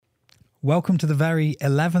Welcome to the very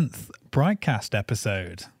 11th Brightcast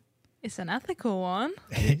episode. It's an ethical one.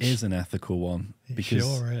 It is an ethical one. Because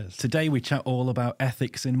sure is. Today we chat all about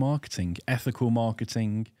ethics in marketing, ethical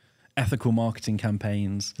marketing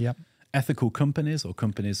campaigns, ethical companies or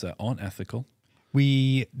companies that aren't ethical.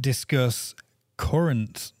 We discuss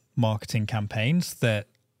current marketing campaigns that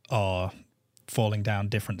are falling down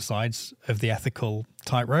different sides of the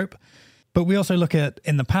tightrope. But we also look at,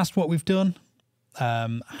 in the past, what we've done,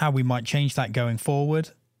 how we might change that going forward,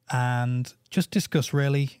 and just discuss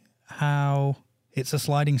really how it's a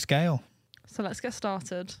sliding scale. So let's get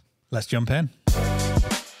started. Let's jump in.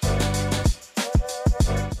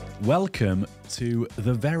 Welcome to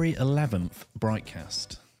the very 11th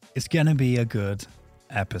Brightcast. It's going to be a good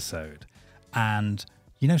episode. And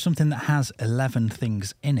you know something that has 11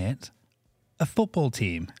 things in it? A football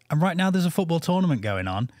team. And right now there's a football tournament going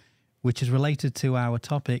on, which is related to our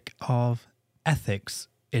topic of ethics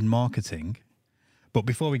in marketing. But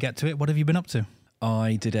before we get to it, what have you been up to?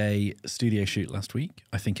 I did a studio shoot last week.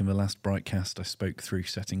 I think in the last Brightcast I spoke through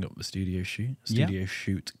setting up the studio shoot. Studio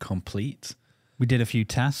shoot complete. We did a few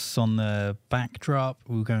tests on the backdrop.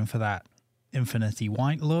 We were going for that infinity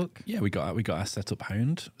white look. Yeah, we got our setup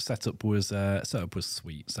honed. Setup was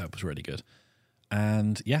sweet. Setup was really good.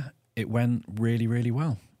 And yeah, it went really, really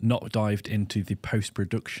well. Not dived into the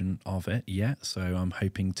post-production of it yet, so I'm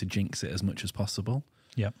hoping to jinx it as much as possible.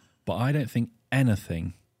 Yep. But I don't think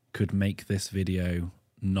anything could make this video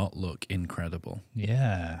not look incredible.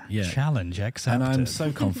 Yeah. Challenge accepted. And I'm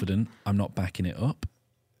so confident I'm not backing it up.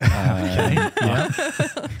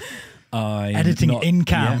 Editing in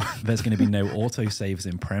cam. Yeah, there's going to be no autosaves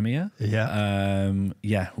in Premiere.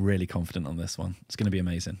 Yeah. Really confident on this one. It's going to be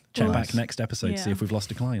amazing. Check back next episode to see if we've lost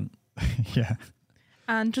a client. Yeah.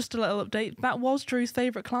 And just a little update, that was Drew's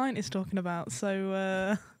favourite client he's talking about.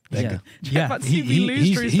 So, he's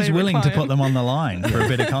willing to put them on the line for a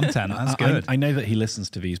bit of content. That's good. I know that he listens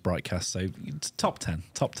to these broadcasts, so it's top 10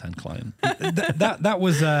 client. That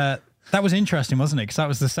was interesting, wasn't it? Because that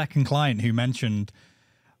was the second client who mentioned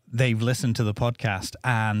they've listened to the podcast,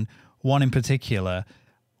 and one in particular,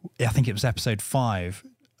 I think it was episode 5,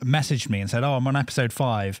 messaged me and said, "Oh, I'm on episode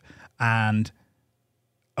 5, and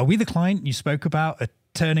are we the client you spoke about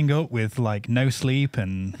turning up with like no sleep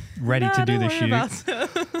and ready to do the shoot?"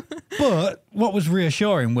 But what was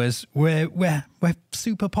reassuring was we're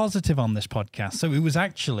super positive on this podcast, so it was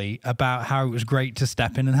actually about how it was great to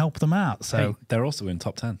step in and help them out. So hey, they're also in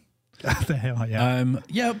top 10. They are,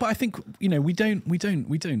 yeah. But I think we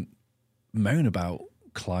don't moan about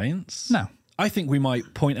clients. No, I think we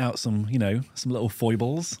might point out some little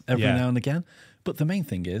foibles every now and again. But the main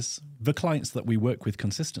thing is the clients that we work with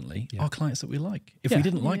consistently are clients that we like. If we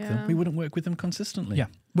didn't like them, we wouldn't work with them consistently. Yeah,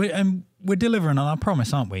 we're delivering on our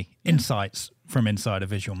promise, aren't we? Yeah. Insights from inside a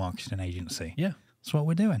visual marketing agency. Yeah, that's what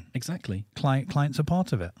we're doing. Exactly. Clients are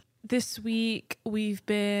part of it. This week we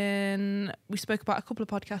spoke about a couple of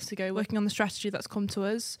podcasts ago, working on the strategy that's come to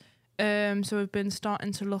us. So we've been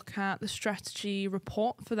starting to look at the strategy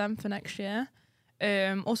report for them for next year.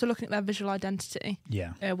 Also looking at their visual identity.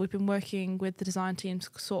 Yeah. We've been working with the design teams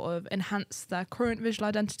to sort of enhance their current visual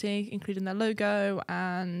identity, including their logo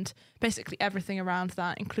and basically everything around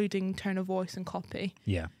that, including tone of voice and copy.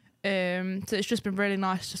 Yeah. So it's just been really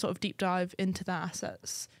nice to sort of deep dive into their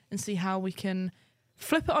assets and see how we can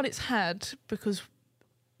flip it on its head, because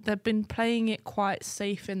they've been playing it quite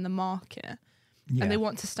safe in the market and they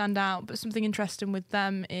want to stand out. But something interesting with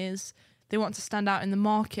them is they want to stand out in the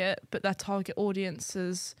market, but their target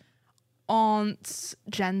audiences aren't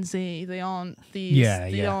Gen Z. They aren't these.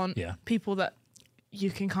 They aren't people that you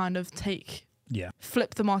can kind of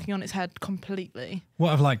flip the marketing on its head completely.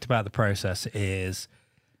 What I've liked about the process is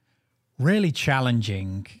really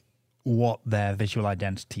challenging what their visual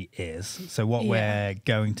identity is. So what we're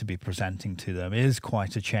going to be presenting to them is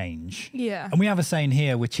quite a change. Yeah. And we have a saying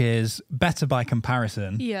here, which is better by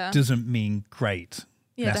comparison doesn't mean great.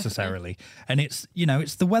 Necessarily. Definitely. And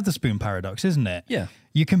it's the Weatherspoon paradox, isn't it? Yeah.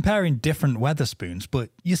 You're comparing different Weatherspoons, but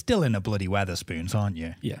you're still in a bloody Weatherspoons, aren't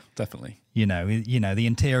you? Yeah, definitely. The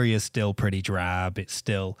interior's still pretty drab. It's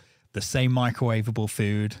still the same microwavable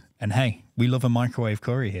food. And hey, we love a microwave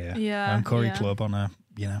curry here. Yeah. Curry club on a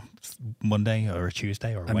Monday or a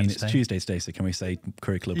Tuesday or a Wednesday. I mean, it's Tuesday today, so can we say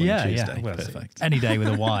curry club on a Tuesday? Well, perfect. Any day with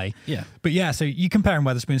a Y. Yeah. But so you're comparing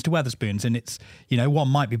Weatherspoons to Weatherspoons, and it's, one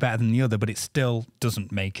might be better than the other, but it still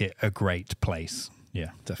doesn't make it a great place.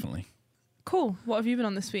 Yeah. Definitely. Cool. What have you been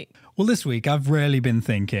on this week? Well, this week I've really been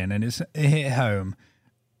thinking, and it's hit home,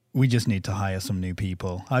 we just need to hire some new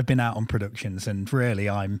people. I've been out on productions, and really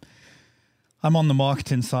I'm on the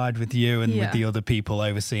marketing side with you and with the other people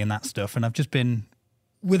overseeing that stuff, and I've just been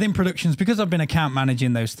within productions, because I've been account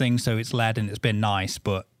managing those things, so it's led and it's been nice,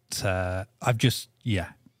 but I've just,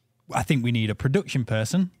 I think we need a production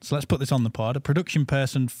person. So let's put this on the pod, a production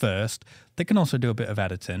person first that can also do a bit of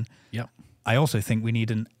editing. Yep. I also think we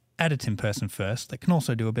need an editing person first that can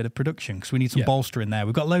also do a bit of production, because we need some bolster in there.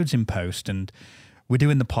 We've got loads in post and we're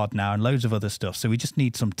doing the pod now and loads of other stuff. So we just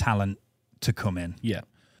need some talent to come in. Yeah.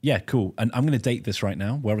 Yeah, cool. And I'm going to date this right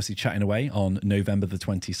now. We're obviously chatting away on November the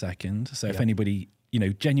 22nd. So if anybody,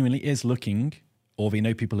 genuinely is looking, or we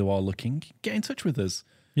know people who are looking, get in touch with us.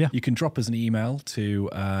 Yeah. You can drop us an email to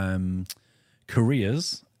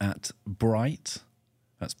careers@bright,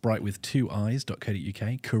 that's bright with 2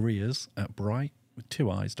 eyes.co.uk, careers@bright with 2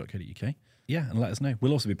 eyes.co.uk. Yeah, and let us know.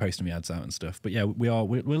 We'll also be posting the ads out and stuff. But yeah, we're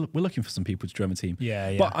looking for some people to drum a team.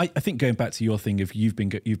 Yeah. But I think going back to your thing of you've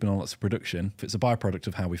been on lots of production, it's a byproduct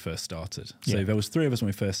of how we first started. So there was 3 of us when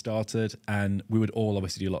we first started, and we would all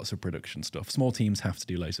obviously do lots of production stuff. Small teams have to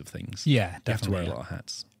do loads of things. Yeah, They have to wear definitely. a lot of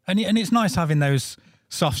hats. And it's nice having those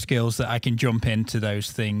soft skills that I can jump into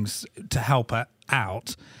those things to help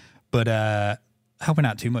out, but helping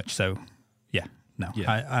out too much. So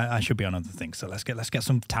I should be on other things. So let's get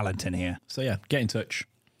some talent in here. So yeah, get in touch.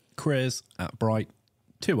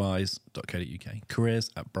 careers@bright2eyes.co.uk.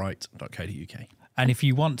 careers@bright.co.uk. And if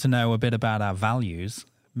you want to know a bit about our values,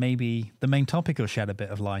 maybe the main topic will shed a bit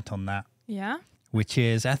of light on that, Yeah. which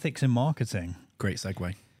is ethics in marketing. Great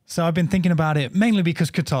segue. So I've been thinking about it mainly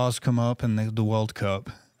because Qatar's come up and the World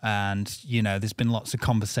Cup, and there's been lots of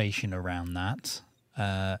conversation around that.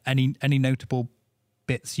 Any notable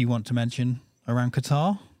bits you want to mention around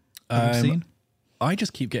Qatar? Have you seen? I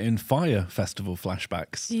just keep getting Fire Festival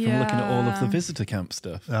flashbacks from looking at all of the visitor camp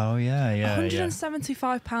stuff. Oh yeah.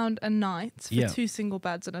 £175 a night for Yeah. 2 single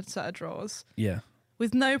beds and a set of drawers. Yeah.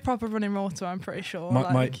 With no proper running water, I'm pretty sure.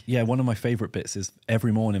 One of my favourite bits is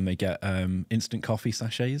every morning they get instant coffee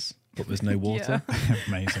sachets, but there's no water.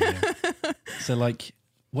 Amazing. Yeah. So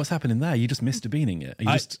what's happening there? You just Mr. Beaning it. You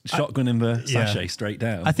just shotgunning the sachet straight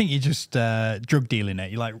down. I think you're just drug dealing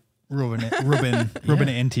it. You're like rubbing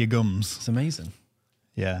it into your gums. It's amazing.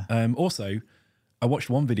 Yeah. Also, I watched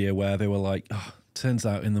one video where they were like, turns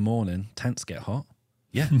out in the morning, tents get hot.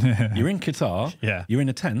 Yeah. You're in Qatar. Yeah. You're in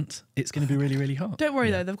a tent. It's going to be really, really hot. Don't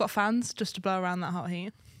worry though, they've got fans just to blow around that hot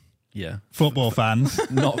heat. Yeah. Football fans.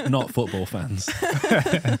 Not football fans.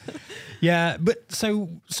 Yeah, but so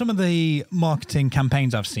some of the marketing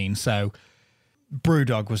campaigns I've seen, so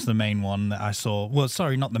Brewdog was the main one that I saw. Well,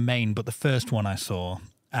 sorry, not the main, but the first one I saw.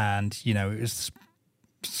 And, it was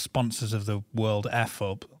sponsors of the World F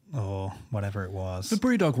Up or whatever it was. The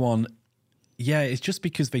Brewdog one, it's just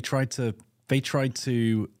because they tried to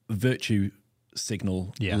virtue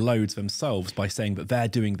signal loads themselves by saying that they're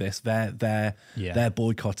doing this, they're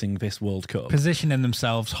boycotting this World Cup, positioning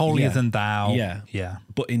themselves holier than thou. Yeah.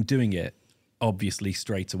 But in doing it, obviously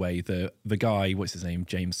straight away the guy, what's his name,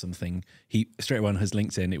 James something, he straight away on his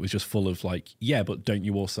LinkedIn, it was just full of but don't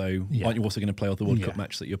you also aren't you also going to play all the World Cup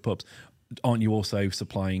matches at your pubs? Aren't you also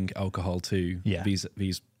supplying alcohol to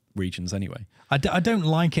these regions anyway? I don't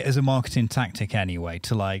like it as a marketing tactic anyway,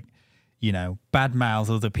 to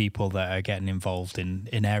badmouth other people that are getting involved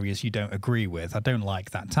in areas you don't agree with. I don't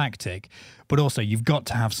like that tactic. But also, you've got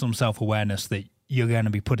to have some self-awareness that you're going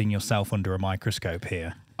to be putting yourself under a microscope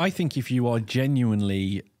here. I think if you are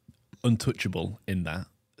genuinely untouchable in that,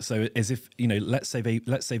 so as if let's say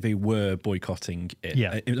they were boycotting it.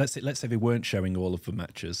 Yeah. Let's say they weren't showing all of the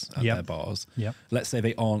matches at their bars. Yep. Let's say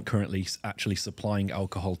they aren't currently actually supplying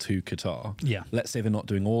alcohol to Qatar. Yeah. Let's say they're not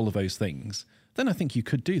doing all of those things. Then I think you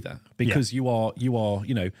could do that because you are.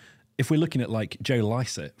 If we're looking at Joe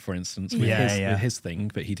Lycett, for instance, with his thing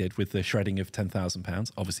that he did with the shredding of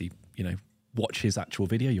 £10,000, obviously, watch his actual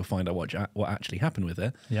video, you'll find out what actually happened with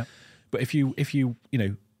it. Yeah. But if you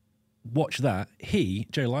watch that,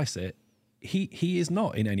 Joe Lycett, he is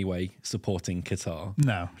not in any way supporting Qatar.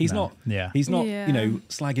 No, he's no. not. Yeah. He's not.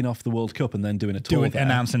 Slagging off the World Cup and then doing a tour,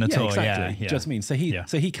 announcing a tour. Exactly. Yeah. Do you know what I mean?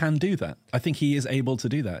 So he can do that. I think he is able to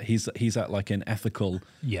do that. He's at an ethical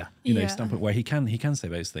standpoint where he can say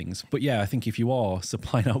those things. But I think if you are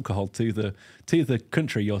supplying alcohol to the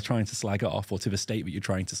country you're trying to slag off, or to the state that you're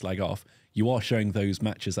trying to slag off, you are showing those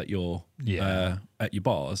matches at your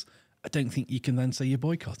bars. I don't think you can then say you're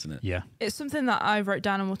boycotting it. Yeah. It's something that I wrote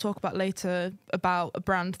down and we'll talk about later about a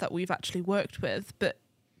brand that we've actually worked with. But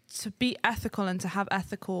to be ethical and to have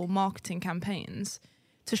ethical marketing campaigns,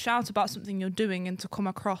 to shout about something you're doing and to come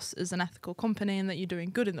across as an ethical company and that you're doing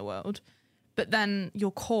good in the world, but then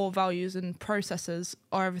your core values and processes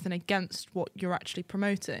are everything against what you're actually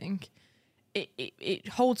promoting, it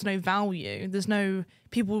holds no value. There's no,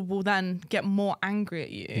 people will then get more angry at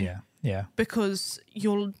you Yeah. because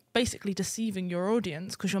you're basically deceiving your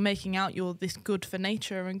audience because you're making out you're this good for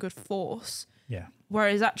nature and good force, Yeah.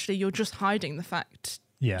 whereas actually you're just hiding the fact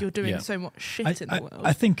Yeah. you're doing Yeah. so much shit in the world.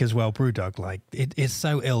 I think as well, Brewdog, like it's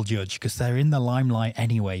so ill-judged because they're in the limelight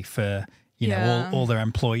anyway for, you know, all their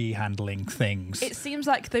employee handling things. It seems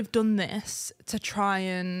like they've done this to try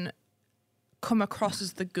and come across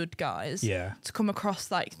as the good guys. Yeah. To come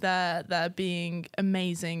across like they're being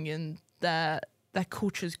amazing and their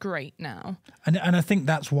culture's great now. And I think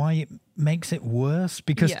that's why it makes it worse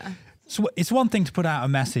because Yeah. so it's one thing to put out a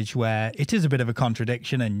message where it is a bit of a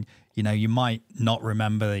contradiction and, you know, you might not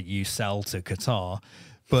remember that you sell to Qatar,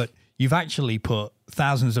 but you've actually put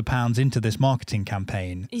thousands of pounds into this marketing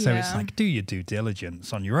campaign. So it's Yeah. like, do your due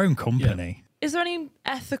diligence on your own company. Is there any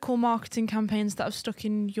ethical marketing campaigns that have stuck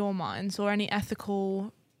in your minds or any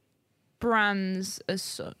ethical brands as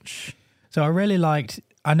such? So I really liked,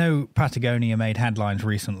 I know Patagonia made headlines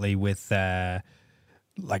recently with their,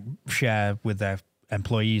 like, share with their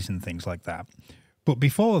employees and things like that. But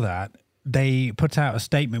before that, they put out a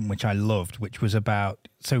statement which I loved, which was about,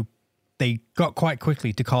 so they got quite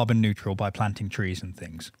quickly to carbon neutral by planting trees and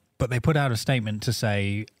things. But they put out a statement to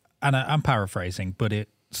say, and I'm paraphrasing, but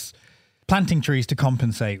it's planting trees to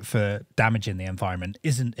compensate for damaging the environment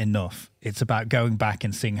isn't enough. It's about going back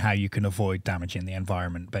and seeing how you can avoid damaging the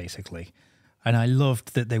environment, basically. And I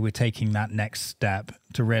loved that they were taking that next step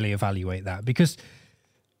to really evaluate that because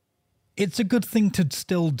it's a good thing to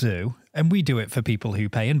still do. And we do it for people who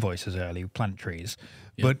pay invoices early, plant trees.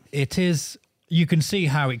 Yeah. But it is, you can see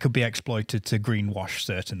how it could be exploited to greenwash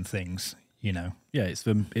certain things, you know. Yeah, it's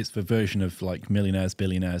the version of like millionaires,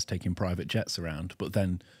 billionaires taking private jets around, but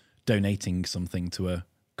then donating something to a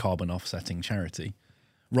carbon offsetting charity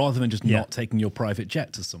rather than just not taking your private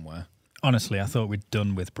jet to somewhere. Honestly, I thought we'd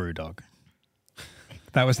done with Brewdog.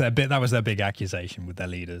 That was their big accusation with their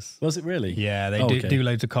leaders. Was it really? Yeah, they do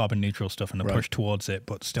loads of carbon neutral stuff and a push towards it,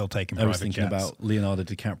 but still taking private jets. I was thinking about Leonardo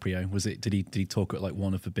DiCaprio. Was it? Did he talk at like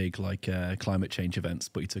one of the big like climate change events,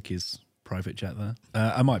 but he took his private jet there?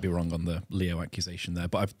 I might be wrong on the Leo accusation there,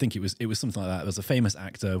 but I think it was something like that. There was a famous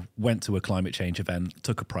actor went to a climate change event,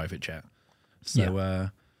 took a private jet. So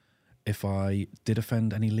if I did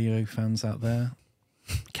offend any Leo fans out there,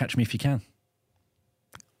 catch me if you can.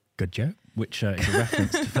 Good joke. Which is a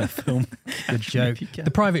reference to their film. Good joke.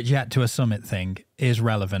 The private jet to a summit thing is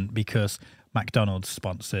relevant because McDonald's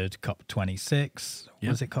sponsored COP26. Yeah.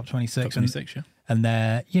 Was it COP26? COP26, yeah. And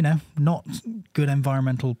they're, you know, not good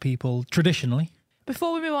environmental people traditionally.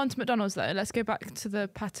 Before we move on to McDonald's, though, let's go back to the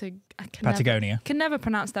Patagonia. Can never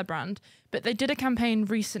pronounce their brand, but they did a campaign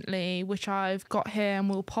recently, which I've got here, and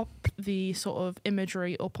we'll pop the sort of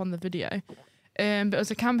imagery up on the video. But it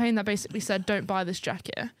was a campaign that basically said, "Don't buy this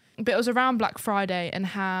jacket." But it was around Black Friday and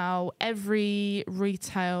how every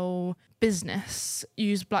retail business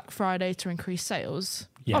used Black Friday to increase sales.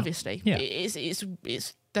 Yeah. Obviously, Yeah.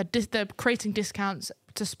 they're creating discounts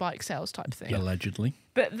to spike sales type thing. Allegedly.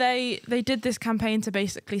 But they did this campaign to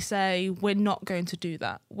basically say, we're not going to do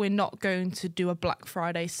that. We're not going to do a Black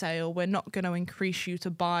Friday sale. We're not going to increase you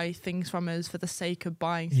to buy things from us for the sake of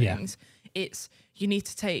buying things. Yeah. It's, you need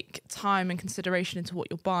to take time and consideration into what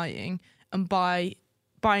you're buying, and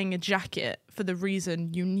buying a jacket for the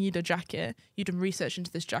reason you need a jacket. You've done research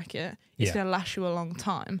into this jacket. It's going to last you a long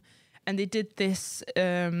time. And they did this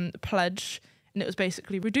pledge, and it was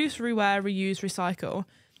basically reduce, rewear, reuse, recycle.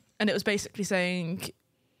 And it was basically saying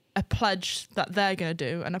a pledge that they're going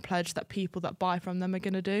to do and a pledge that people that buy from them are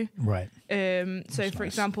going to do. Right. So, for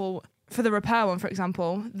example, for the repair one, for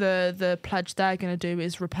example, the pledge they're going to do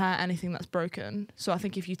is repair anything that's broken. So I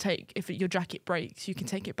think if your jacket breaks, you can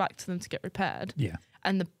take it back to them to get repaired. Yeah.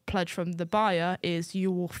 And the pledge from the buyer is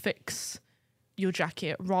you will fix your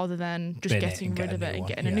jacket rather than just getting rid of it and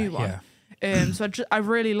getting a new one. So I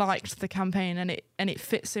really liked the campaign, and it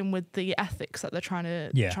fits in with the ethics that they're trying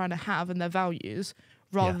to have and their values,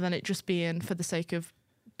 rather than it just being for the sake of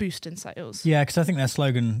boosting sales. Yeah, because I think their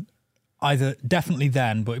slogan, either definitely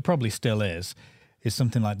then, but it probably still is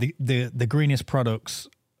something like the greenest products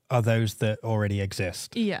are those that already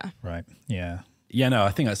exist. Yeah. Right. Yeah. Yeah, no, I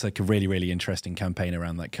think that's like a really, really interesting campaign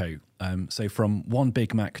around that coat. So from one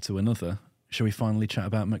Big Mac to another, shall we finally chat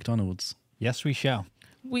about McDonald's? Yes, we shall.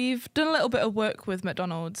 We've done a little bit of work with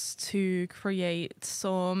McDonald's to create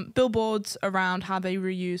some billboards around how they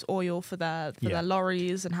reuse oil for their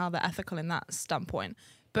lorries and how they're ethical in that standpoint.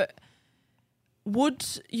 But would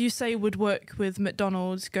you say would work with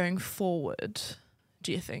McDonald's going forward,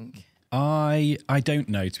 do you think? I don't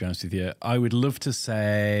know, to be honest with you. I would love to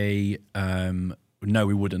say no,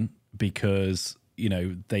 we wouldn't, because, you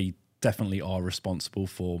know, they definitely are responsible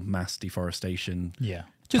for mass deforestation. Yeah.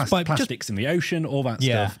 plastics in the ocean, all that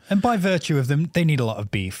stuff. And by virtue of them, they need a lot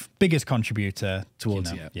of beef. Biggest contributor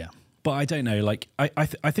towards yeah. But I don't know. Like I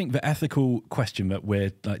think the ethical question that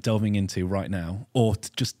we're like delving into right now, or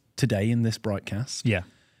just today in this broadcast,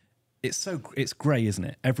 it's grey, isn't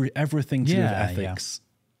it? Everything to do with ethics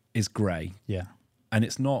is grey. Yeah, and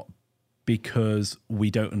it's not because we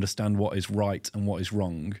don't understand what is right and what is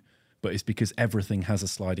wrong, but it's because everything has a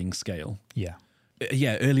sliding scale. Yeah.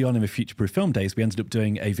 Yeah, early on in the Future Proof Film days, we ended up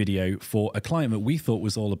doing a video for a client that we thought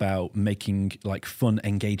was all about making like fun,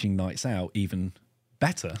 engaging nights out even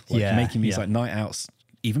better, like making these like night outs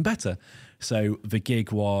even better. So the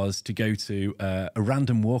gig was to go to a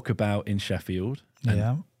random walkabout in Sheffield.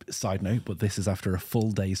 And side note, but this is after a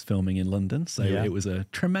full day's filming in London. So it was a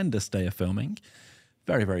tremendous day of filming.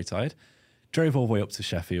 Very, very tired. Drove all the way up to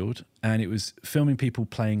Sheffield, and it was filming people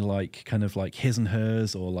playing like kind of like his and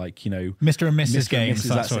hers, or like, you know, Mr. and Mrs. games.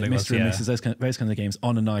 That's what it was. Mr. and Mrs. Those kinds of games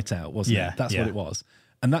on a night out, wasn't it? That's what it was.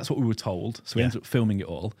 And that's what we were told. So we ended up filming it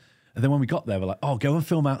all. And then when we got there, we're like, oh, go and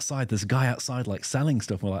film outside. There's a guy outside like selling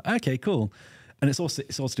stuff. And we're like, okay, cool. And it's also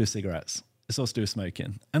to do with cigarettes. It's also to do with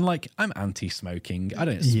smoking. And like, I'm anti-smoking. I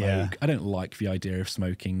don't smoke. I don't like the idea of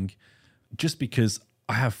smoking, just because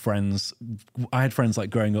I had friends like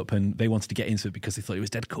growing up, and they wanted to get into it because they thought it was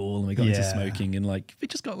dead cool, and they got into smoking, and like they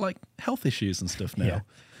just got like health issues and stuff now.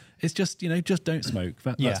 It's just, you know, just don't smoke.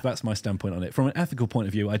 That's my standpoint on it. From an ethical point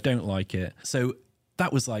of view, I don't like it. So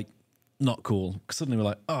that was like not cool. Suddenly we're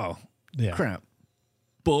like, oh crap.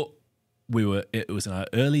 But it was in our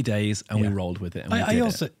early days, and we rolled with it.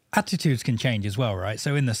 And attitudes can change as well, right?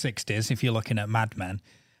 So in the 60s, if you're looking at Mad Men,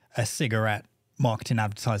 a cigarette marketing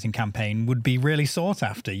advertising campaign would be really sought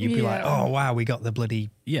after. You'd be like, oh wow, we got the bloody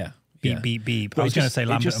beep. But I was going to say Lambert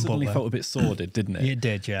and Butler. It just suddenly Butler. felt a bit sordid, didn't it? It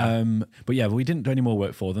did, yeah. But we didn't do any more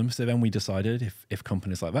work for them. So then we decided if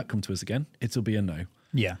companies like that come to us again, it'll be a no.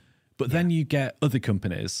 Yeah. But then you get other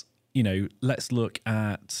companies, you know, let's look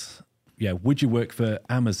at, would you work for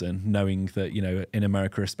Amazon, knowing that, you know, in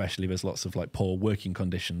America especially, there's lots of like poor working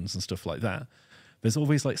conditions and stuff like that. There's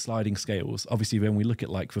always like sliding scales. Obviously, when we look at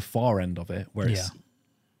like the far end of it, where it's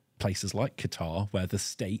places like Qatar, where the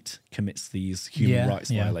state commits these human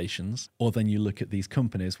rights violations, or then you look at these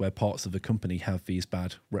companies where parts of the company have these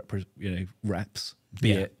bad reps,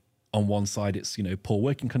 be it on one side it's, you know, poor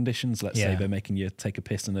working conditions. Let's say they're making you take a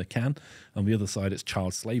piss in a can. On the other side, it's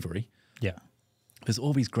child slavery. Yeah. There's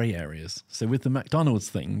all these grey areas. So with the McDonald's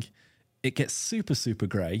thing, it gets super, super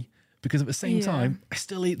grey, because at the same time, I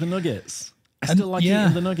still eat the nuggets. I still like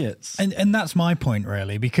eating the nuggets. And that's my point,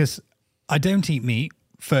 really, because I don't eat meat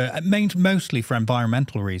mostly for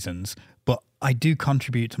environmental reasons, but I do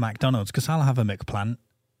contribute to McDonald's because I'll have a McPlant,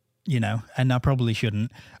 you know, and I probably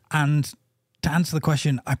shouldn't. And to answer the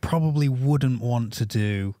question, I probably wouldn't want to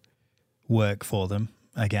do work for them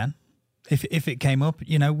again. If it came up,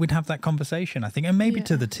 you know, we'd have that conversation, I think, and maybe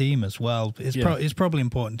to the team as well. It's probably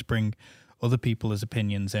important to bring other people's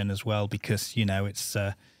opinions in as well, because, you know, it's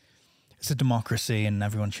a democracy, and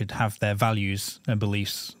everyone should have their values and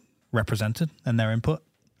beliefs represented and their input.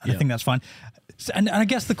 And I think that's fine. And I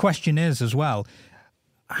guess the question is as well,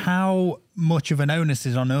 how much of an onus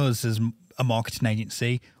is on us as a marketing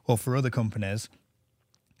agency, or for other companies,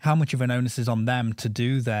 how much of an onus is on them to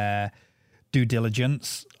do their due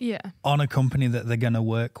diligence on a company that they're going to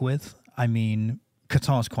work with? I mean,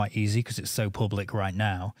 Qatar's quite easy because it's so public right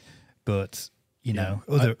now, but you know,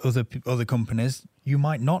 other companies you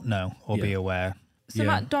might not know or be aware. So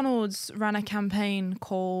McDonald's ran a campaign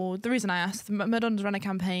called, the reason I asked, McDonald's ran a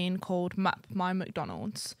campaign called Map My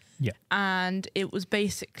McDonald's. Yeah. And it was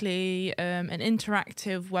basically an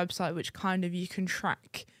interactive website which kind of you can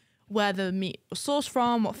track where the meat was sourced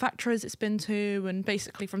from, what factories it's been to, and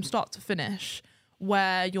basically from start to finish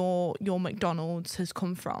where your McDonald's has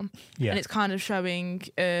come from. Yeah. And it's kind of showing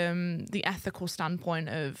the ethical standpoint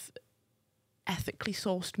of ethically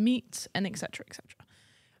sourced meat and et cetera, et cetera.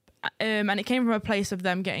 And it came from a place of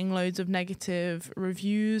them getting loads of negative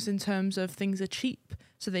reviews in terms of things are cheap,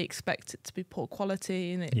 so they expect it to be poor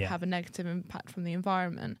quality and it have a negative impact from the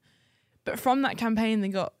environment. But from that campaign, they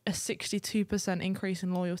got a 62% increase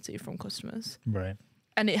in loyalty from customers. Right.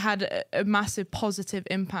 And it had a massive positive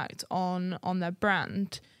impact on their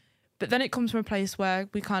brand. But then it comes from a place where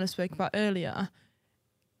we kind of spoke about earlier.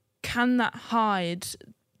 Can that hide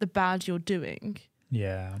the bad you're doing?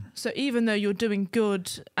 Yeah. So even though you're doing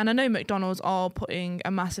good, and I know McDonald's are putting a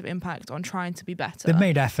massive impact on trying to be better. They've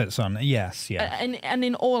made efforts on it, yes, and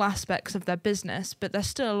in all aspects of their business, but there's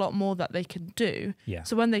still a lot more that they can do. Yeah.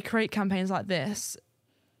 So when they create campaigns like this,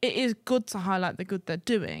 it is good to highlight the good they're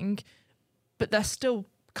doing, but they're still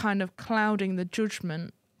kind of clouding the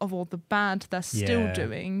judgment of all the bad they're still Yeah.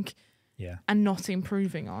 doing Yeah. and not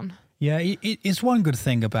improving on. Yeah, it's one good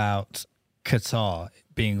thing about Qatar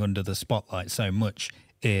being under the spotlight so much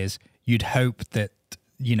is you'd hope that,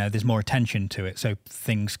 you know, there's more attention to it so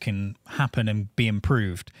things can happen and be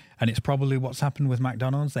improved. And it's probably what's happened with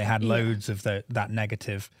McDonald's. They had loads of that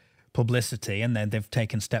negative publicity and then they've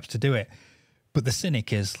taken steps to do it. But the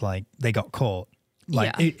cynic is like they got caught.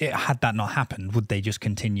 Like had that not happened, would they just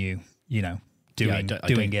continue, you know, doing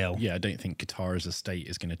ill? Yeah, I don't think Qatar as a state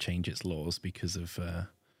is going to change its laws because of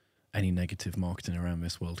any negative marketing around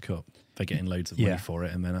this World Cup. They're getting loads of money for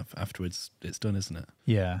it, and then afterwards it's done, isn't it?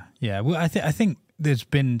 Yeah, yeah. Well, I think there's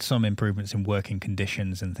been some improvements in working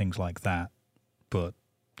conditions and things like that, but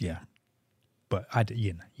you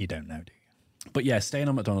don't know, do you? But yeah, staying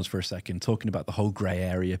on McDonald's for a second, talking about the whole grey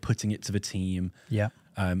area, putting it to the team. Yeah.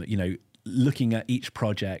 You know, looking at each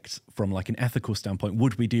project from like an ethical standpoint.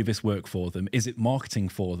 Would we do this work for them? Is it marketing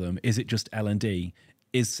for them? Is it just L&D?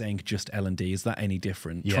 Is saying just L&D, is that any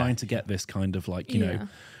different? Yeah. Trying to get this kind of like, you know,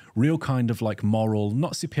 real kind of like moral,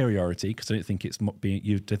 not superiority, because I don't think it's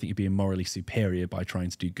you don't think you're being morally superior by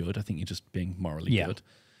trying to do good. I think you're just being morally good.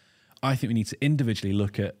 I think we need to individually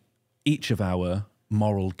look at each of our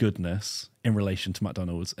moral goodness in relation to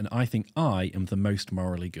McDonald's, and I think I am the most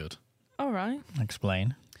morally good. All right.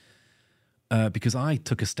 Explain. Because I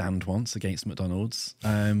took a stand once against McDonald's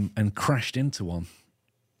and crashed into one.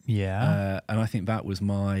 Yeah. And I think that was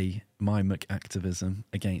my McActivism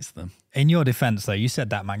against them. In your defense, though, you said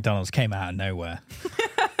that McDonald's came out of nowhere.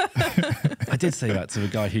 I did say that to the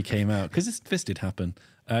guy who came out, because this did happen.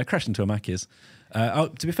 Crashed into a Macca's.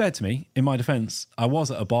 To be fair to me, in my defense, I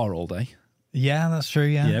was at a bar all day. Yeah, that's true,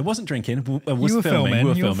 yeah. Yeah, I wasn't drinking. I was You were filming. We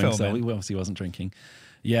were You were filming, so filming. we obviously wasn't drinking.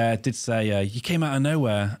 Yeah, I did say, you came out of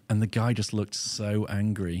nowhere, and the guy just looked so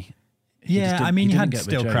angry. Yeah, I mean, he you didn't had get the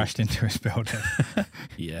still joke. crashed into his building.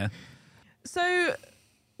 Yeah. So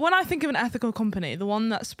when I think of an ethical company, the one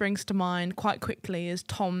that springs to mind quite quickly is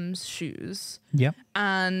Tom's Shoes. Yep.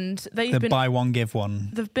 And they've The been buy one, give one.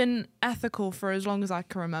 they've been ethical for as long as I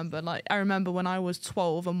can remember. Like, I remember when I was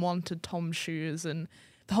 12 and wanted Tom's Shoes, and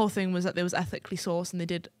the whole thing was that they was ethically sourced and they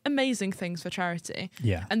did amazing things for charity.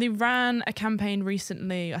 Yeah. And they ran a campaign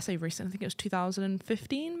recently, I say recent, I think it was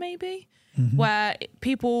 2015 maybe, Mm-hmm. where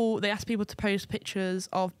they asked people to post pictures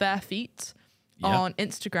of bare feet on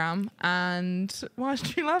Instagram. And why are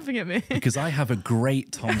you laughing at me? Because I have a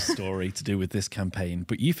great Tom story to do with this campaign,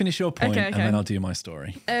 but you finish your point and then I'll do my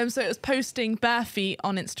story. So it was posting bare feet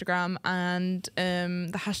on Instagram, and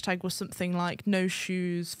the hashtag was something like no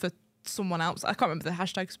shoes for someone else. I can't remember the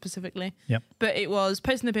hashtag specifically. Yep. But it was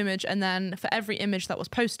posting the image, and then for every image that was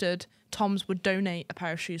posted, Tom's would donate a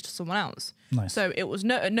pair of shoes to someone else. Nice. So it was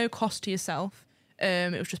at no cost to yourself.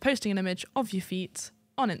 It was just posting an image of your feet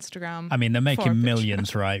on Instagram. I mean, they're for a making picture.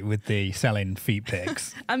 millions, right, with the selling feet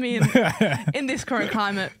pics. I mean, in this current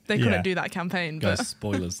climate, they couldn't do that campaign. But Guys,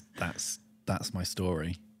 spoilers, that's my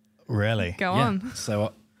story. Really? go on.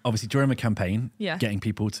 So obviously during the campaign, Yeah. getting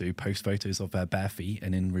people to post photos of their bare feet,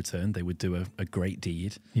 and in return they would do a great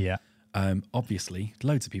deed. Yeah. Obviously,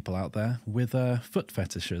 loads of people out there with foot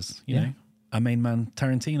fetishes. You Yeah. know, our main man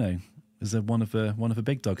Tarantino is one of the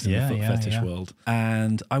big dogs in the foot fetish world.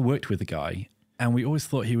 And I worked with a guy, and we always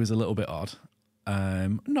thought he was a little bit odd.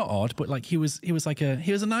 Not odd, but like he was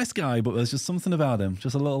a nice guy, but there's just something about him,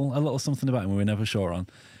 just a little something about him we were never sure on.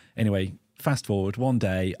 Anyway, fast forward, one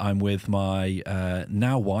day I'm with my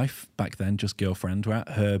now wife, back then just girlfriend. We're at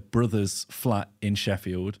her brother's flat in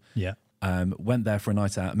Sheffield. Yeah. Went there for a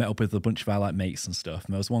night out, met up with a bunch of our like mates and stuff.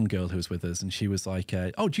 And there was one girl who was with us, and she was like,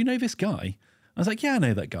 "Oh, do you know this guy?" I was like, "Yeah, I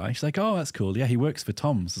know that guy." She's like, "Oh, that's cool. Yeah, he works for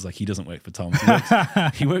Tom's." I was like, "He doesn't work for Tom's.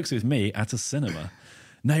 He works with me at a cinema."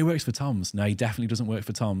 No, he works for Tom's. No, he definitely doesn't work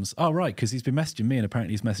for Tom's. Oh, right, because he's been messaging me, and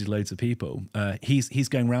apparently he's messaged loads of people. He's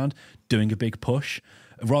going around doing a big push.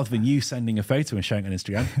 Rather than you sending a photo and showing it on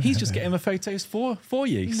Instagram, he's just getting the photos for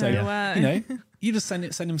you. No So way. you know, you just send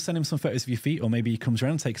him some photos of your feet, or maybe he comes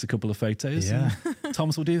around and takes a couple of photos. Yeah. And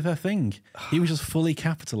Tom's will do their thing. He was just fully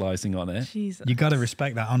capitalizing on it. Jesus. You got to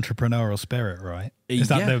respect that entrepreneurial spirit, right? Is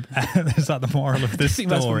that Yeah. is that the moral of this I think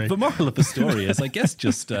that's story? the moral of the story is, I guess,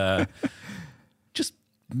 just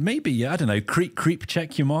maybe, I don't know, creep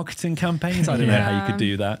check your marketing campaigns. I don't know how you could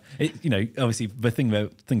do that. You know, obviously the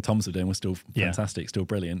thing Tom's were doing was still fantastic, still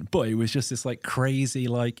brilliant, but it was just this like crazy,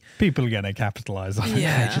 like People are going to capitalize on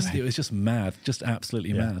it. it was just mad, just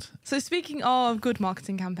absolutely mad. So speaking of good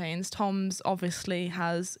marketing campaigns, Tom's obviously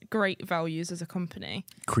has great values as a company.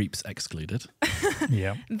 Creeps excluded.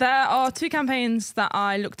 Yeah. There are two campaigns that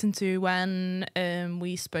I looked into when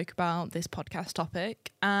we spoke about this podcast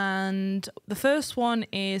topic. And the first one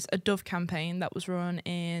is a Dove campaign that was run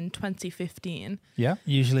in 2015. Yeah,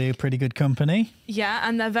 usually a pretty good company. Yeah,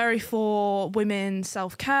 and they're very for women's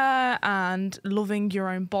self-care and loving your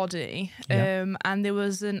own body. Yeah. And there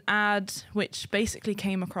was an ad which basically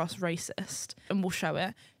came across racist, and we'll show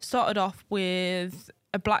it. Started off with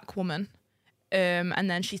a black woman, and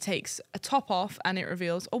then she takes a top off and it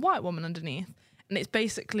reveals a white woman underneath. And it's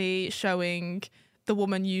basically showing the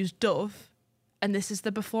woman use Dove, and this is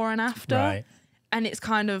the before and after. Right. And it's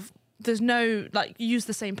kind of, there's no, like, use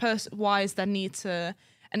the same person. Why is there need to...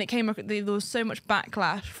 And it came, there was so much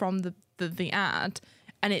backlash from the ad,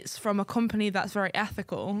 and it's from a company that's very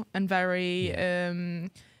ethical and very,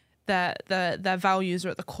 their values are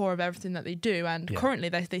at the core of everything that they do. And currently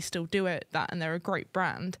they still do that, and they're a great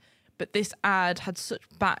brand. But this ad had such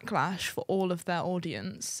backlash for all of their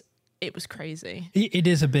audience. It was crazy. It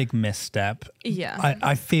is a big misstep. Yeah.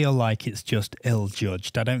 I feel like it's just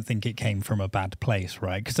ill-judged. I don't think it came from a bad place,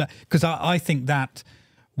 right? Because I think that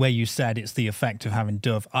where you said it's the effect of having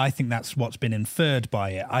Dove, I think that's what's been inferred by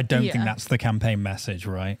it. I don't think that's the campaign message,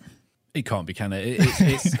 right? It can't be, can it?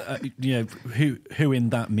 It's you know, who in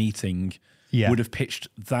that meeting would have pitched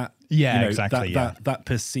that? Yeah, you know, exactly. That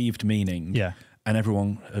perceived meaning. Yeah. And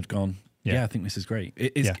everyone had gone, Yeah. I think this is great.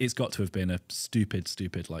 It's got to have been a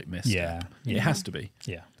stupid like misstep. Yeah. It has to be.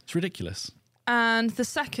 Yeah. It's ridiculous. And the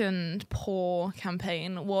second poor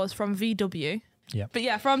campaign was from VW. Yeah. But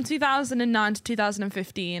yeah, from 2009 to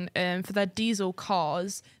 2015, for their diesel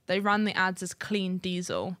cars, they ran the ads as clean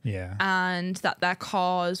diesel. Yeah. And that their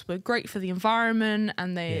cars were great for the environment,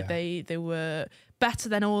 and they were better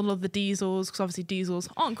than all of the diesels, because obviously diesels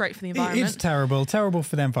aren't great for the environment. It's terrible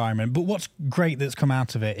for the environment. But what's great that's come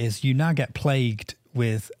out of it is you now get plagued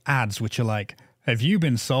with ads which are like, have you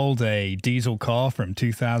been sold a diesel car from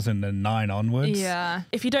 2009 onwards? Yeah.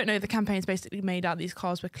 If you don't know, the campaign's basically made out these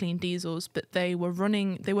cars were clean diesels, but they were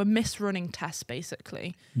misrunning tests,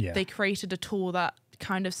 basically. Yeah. They created a tool that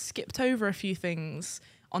kind of skipped over a few things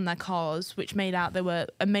on their cars, which made out they were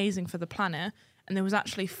amazing for the planet. And there was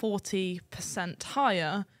actually 40%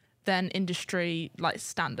 higher than industry like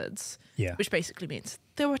standards, which basically means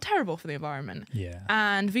they were terrible for the environment. Yeah.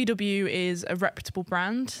 And VW is a reputable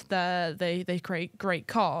brand. They create great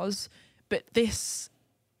cars, but this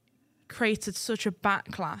created such a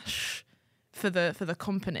backlash for the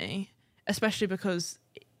company, especially because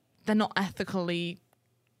they're not ethically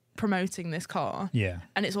promoting this car. Yeah.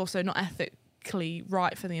 And it's also not ethically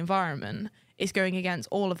right for the environment. It's going against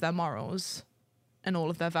all of their morals and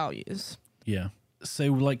all of their values. Yeah. So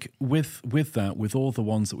like with that, with all the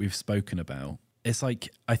ones that we've spoken about, it's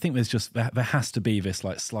like, I think there has to be this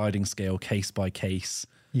like sliding scale, case by case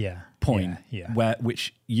point where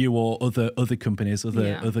which you or other companies,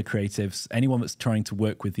 other creatives, anyone that's trying to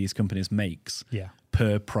work with these companies makes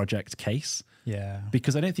per project case. Yeah.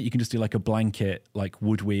 Because I don't think you can just do like a blanket, like,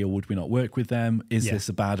 would we or would we not work with them? Is this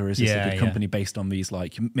a bad or is this a good company based on these,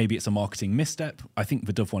 like, maybe it's a marketing misstep. I think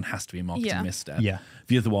the Dove one has to be a marketing misstep. Yeah.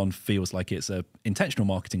 The other one feels like it's a intentional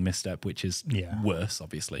marketing misstep, which is worse,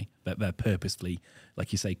 obviously. They're purposefully,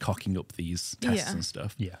 like you say, cocking up these tests and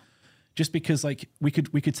stuff. Yeah. Just because, like, we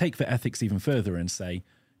could take the ethics even further and say,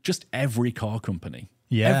 just every car company.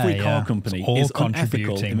 Every car company is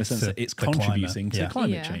unethical in the sense that it's contributing to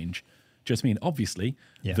climate change. Do you know what I mean? Obviously,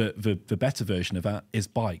 the better version of that is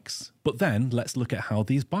bikes. But then let's look at how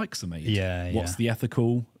these bikes are made. What's the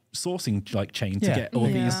ethical sourcing like chain to get all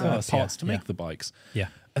these parts to make the bikes? Yeah.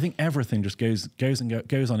 I think everything just goes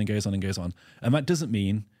on. And that doesn't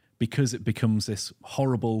mean because it becomes this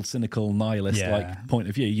horrible, cynical, nihilist like point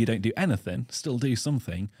of view, you don't do anything, still do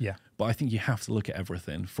something. Yeah. But I think you have to look at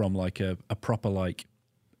everything from like a proper like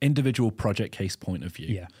individual project case point of view.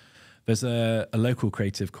 Yeah. There's a local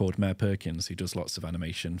creative called Mare Perkins who does lots of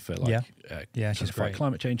animation for like she's great.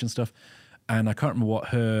 climate change and stuff. And I can't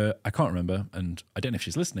remember, and I don't know if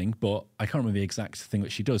she's listening, but I can't remember the exact thing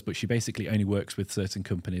that she does, but she basically only works with certain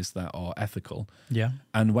companies that are ethical. Yeah.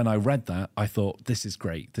 And when I read that, I thought, this is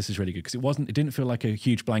great. This is really good. Because it didn't feel like a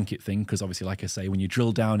huge blanket thing, because obviously, like I say, when you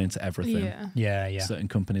drill down into everything, certain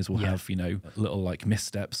companies will have, little like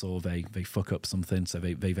missteps, or they fuck up something, so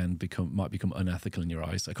they then might become unethical in your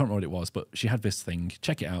eyes. I can't remember what it was, but she had this thing.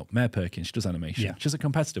 Check it out. Mare Perkins, she does animation. Yeah. She's a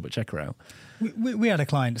competitor, but check her out. We had a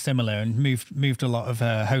client similar and moved a lot of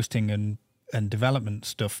hosting and development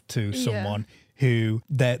stuff to someone who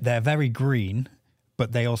they're very green,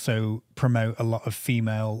 but they also promote a lot of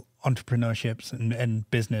female entrepreneurships and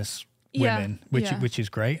business women, which is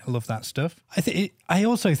great. I love that stuff. I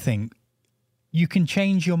also think you can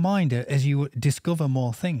change your mind as you discover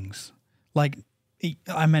more things. Like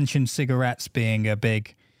I mentioned cigarettes being a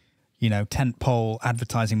big, tentpole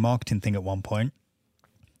advertising marketing thing at one point.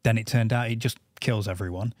 then it turned out it just kills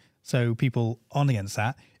everyone. So people on against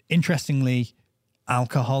that. Interestingly,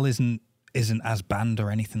 alcohol isn't as banned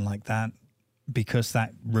or anything like that, because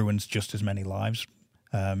that ruins just as many lives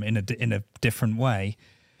in a different way.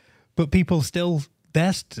 But people still,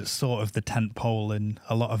 they're sort of the tent pole in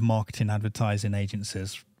a lot of marketing advertising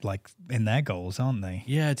agencies, like in their goals, aren't they?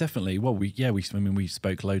 Yeah, definitely. Well, we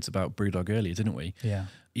spoke loads about Brewdog earlier, didn't we?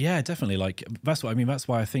 Yeah, definitely. Like that's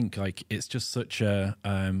why I think like it's just such a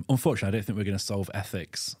unfortunately, I don't think we're going to solve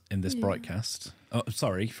ethics in this broadcast. Oh,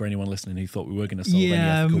 sorry for anyone listening who thought we were going to solve any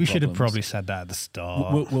ethical we should have problems. probably said that at the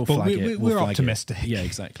start. We'll flag it. We're flag optimistic. It. Yeah,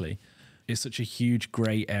 exactly. It's such a huge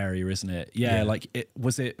grey area, isn't it? Yeah, Yeah. like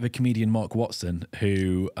was it the comedian Mark Watson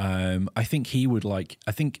who I think he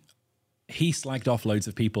slagged off loads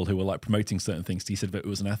of people who were like promoting certain things. He said that it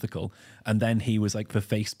was unethical, and then he was like the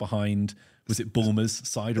face behind. Was it Bulmer's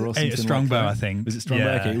cider or something? Strongbow, like that? I think. Was it Strongbow?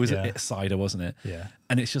 Yeah, Okay, it was yeah. cider, wasn't it? Yeah.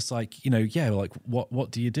 And it's just like, like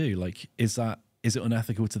what do you do? Like, is it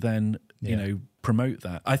unethical to then promote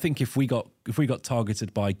that? I think if we got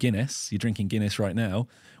targeted by Guinness, you're drinking Guinness right now,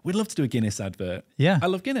 we'd love to do a Guinness advert. Yeah. I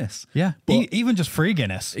love Guinness. Yeah. But Even just free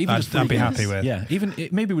Guinness, I'd be happy with. Yeah,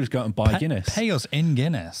 maybe we just go out and buy Guinness. Pay us in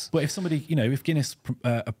Guinness. But if somebody, if Guinness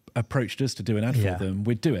approached us to do an ad Yeah. for them,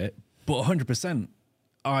 we'd do it. But 100%,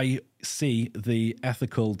 I see the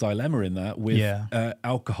ethical dilemma in that with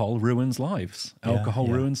alcohol ruins lives. Alcohol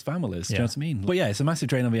ruins families. Do you know what I mean? But yeah, it's a massive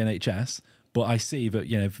drain on the NHS. But I see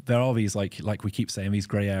that, there are these, like we keep saying, these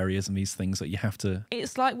grey areas and these things that you have to...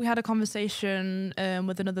 It's like we had a conversation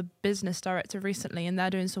with another business director recently, and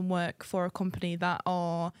they're doing some work for a company that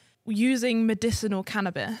are using medicinal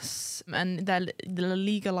cannabis, and they're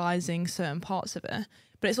legalizing certain parts of it.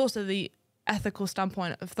 But it's also the ethical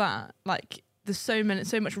standpoint of that. Like, there's so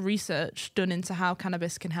much research done into how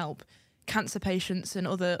cannabis can help cancer patients and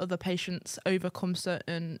other patients overcome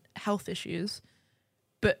certain health issues.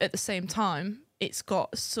 But at the same time, it's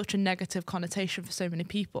got such a negative connotation for so many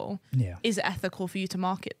people. Yeah. Is it ethical for you to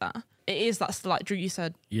market that? It is. That's like Drew, you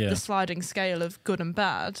said, Yeah. the sliding scale of good and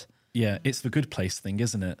bad. Yeah, it's the good place thing,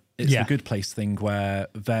 isn't it? It's Yeah. the good place thing where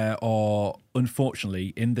there are,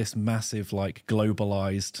 unfortunately, in this massive, like,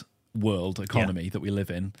 globalized world economy that we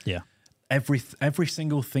live in, every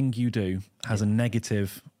single thing you do has a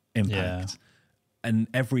negative impact. And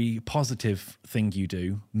every positive thing you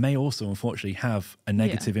do may also, unfortunately, have a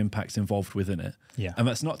negative impact involved within it. Yeah. And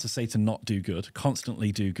that's not to say to not do good.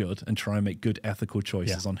 Constantly do good and try and make good ethical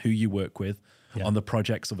choices on who you work with, on the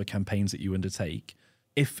projects or the campaigns that you undertake.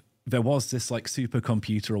 If there was this like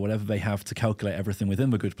supercomputer or whatever they have to calculate everything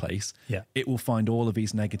within the good place, it will find all of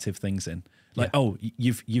these negative things in. Like,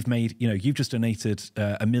 you've made, you've just donated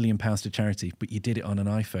 £1 million to charity, but you did it on an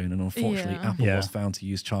iPhone, and unfortunately, Apple was found to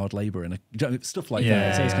use child labour and stuff like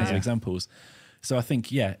that. Those kinds of examples. So I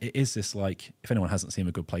think, it is this like, if anyone hasn't seen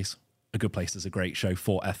A Good Place is a great show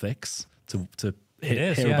for ethics to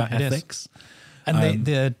hear about ethics. And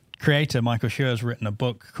the creator, Michael Schur, has written a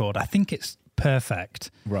book called, I think it's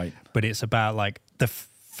Perfect. Right. But it's about like the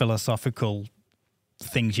philosophical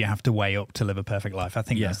things you have to weigh up to live a perfect life. I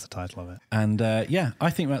think that's the title of it. And I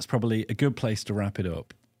think that's probably a good place to wrap it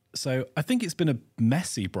up. So I think it's been a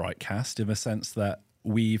messy broadcast in the sense that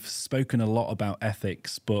we've spoken a lot about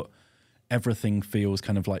ethics, but everything feels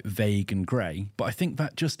kind of like vague and grey. But I think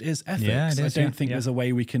that just is ethics. Yeah, it is, I don't think there's a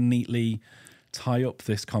way we can neatly tie up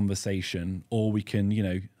this conversation, or we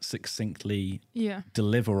can, succinctly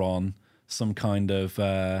deliver on some kind of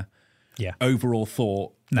overall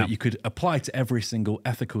thought that you could apply to every single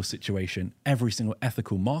ethical situation, every single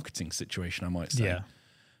ethical marketing situation, I might say. Yeah.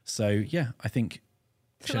 So, I think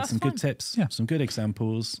shared some good tips, some good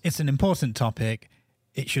examples. It's an important topic.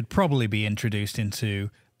 It should probably be introduced into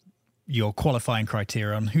your qualifying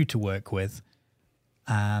criteria on who to work with,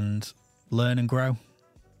 and learn and grow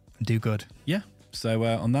and do good. Yeah. So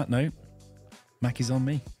on that note, Mackie's on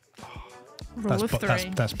me. Rule of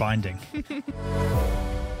three. That's binding.